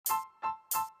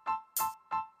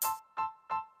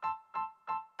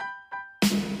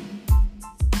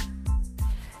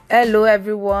Hello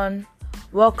everyone,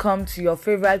 welcome to your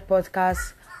favorite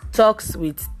podcast, Talks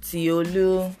with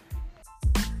Tiolu.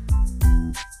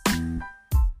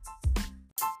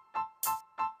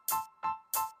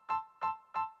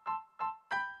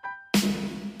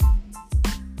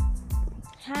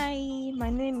 Hi, my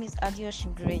name is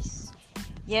Adeosun Grace.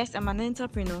 Yes, I'm an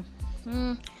entrepreneur.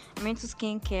 I'm into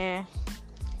skincare.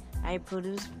 I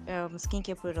produce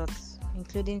skincare products,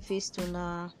 including face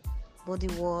toner, body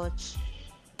wash,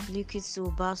 liquid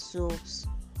soap, bar soaps,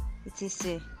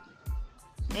 etc.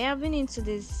 I've been into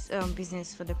this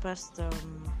business for the past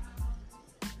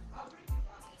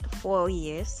 4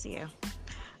 years. Yeah,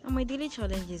 and my daily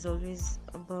challenge is always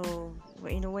about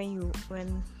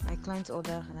when my clients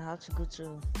order and I have to go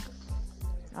to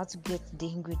how to get the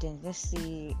ingredients. Let's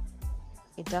say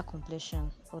a dark complexion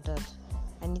ordered.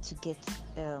 I need to get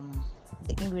the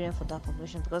ingredient for dark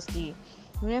complexion because the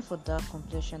ingredient for dark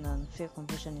complexion and fair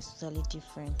complexion is totally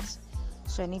different.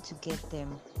 So I need to get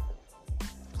them.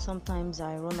 Sometimes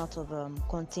I run out of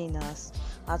containers.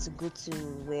 I have to go to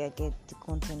where I get the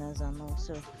containers and all.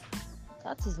 So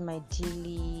that is my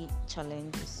daily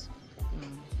challenges.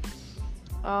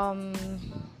 Well,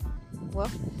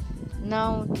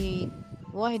 now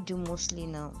what I do mostly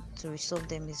now to resolve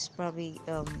them is probably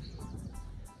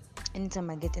anytime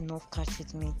I get enough cash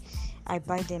with me, I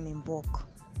buy them in bulk.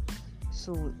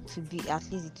 So to be at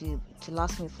least to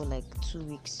last me for like 2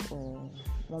 weeks or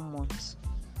 1 month.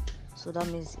 So that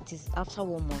means it is after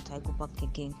 1 month I go back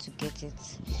again to get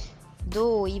it.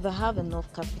 Though if I have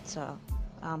enough capital,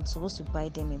 I'm supposed to buy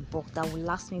them in bulk that will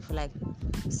last me for like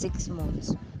 6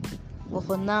 months. But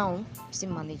for now, I'm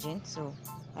still managing, so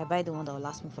I buy the one that will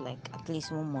last me for like at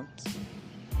least 1 month.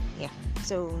 Yeah.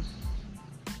 So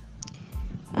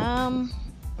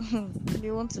if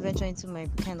you want to venture into my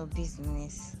kind of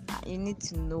business, you need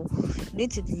to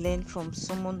learn from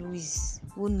someone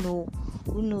who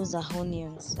knows our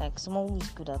onions, like someone who is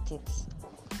good at it.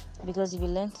 Because if you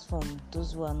learn from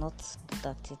those who are not good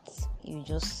at it, you're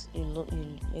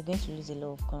going to lose a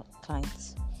lot of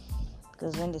clients.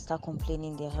 Because when they start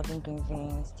complaining, they're having green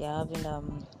veins, they're having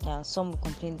some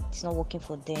complain it's not working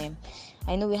for them.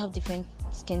 I know we have different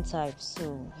skin types,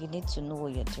 so you need to know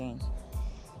what you're doing.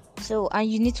 So, and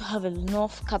you need to have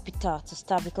enough capital to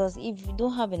start, because if you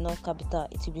don't have enough capital,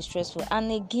 it will be stressful.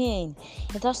 And again,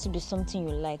 it has to be something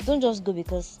you like. Don't just go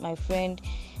because my friend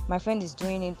is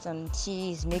doing it and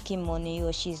she is making money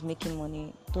or she is making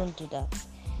money. Don't do that.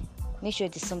 Make sure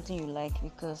it is something you like,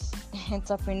 because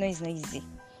entrepreneur is not easy,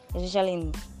 especially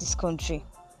in this country,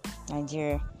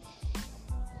 Nigeria.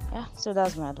 Yeah, so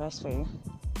that's my advice for you.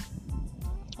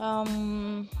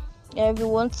 If you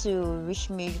want to reach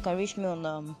me, you can reach me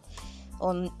on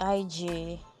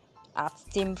IG at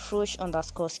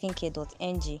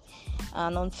teamfrush_skincare.ng,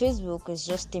 and on Facebook it's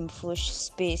just teamfrush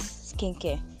space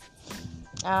skincare.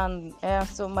 And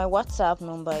so my WhatsApp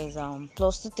number is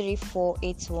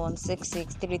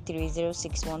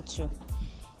 +2348166330612.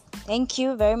 Thank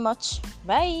you very much.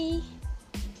 Bye.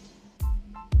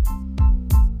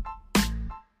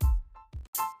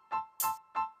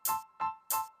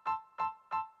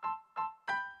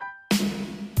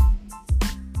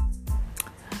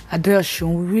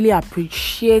 Adeosun, we really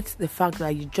appreciate the fact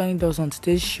that you joined us on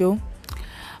today's show,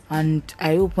 and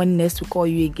I hope when next we call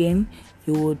you again,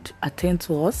 you would attend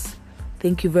to us.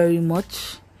 Thank you very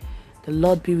much. The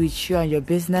Lord be with you and your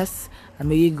business, and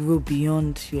may you grow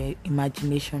beyond your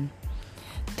imagination.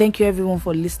 Thank you everyone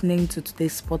for listening to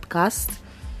today's podcast.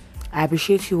 I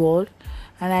appreciate you all,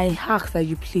 and I ask that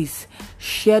you please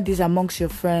share this amongst your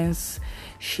friends,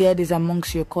 share this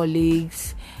amongst your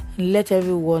colleagues, and let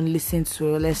everyone listen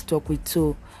to Let's Talk with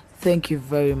Two. Thank you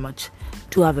very much.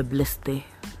 Do have a blessed day.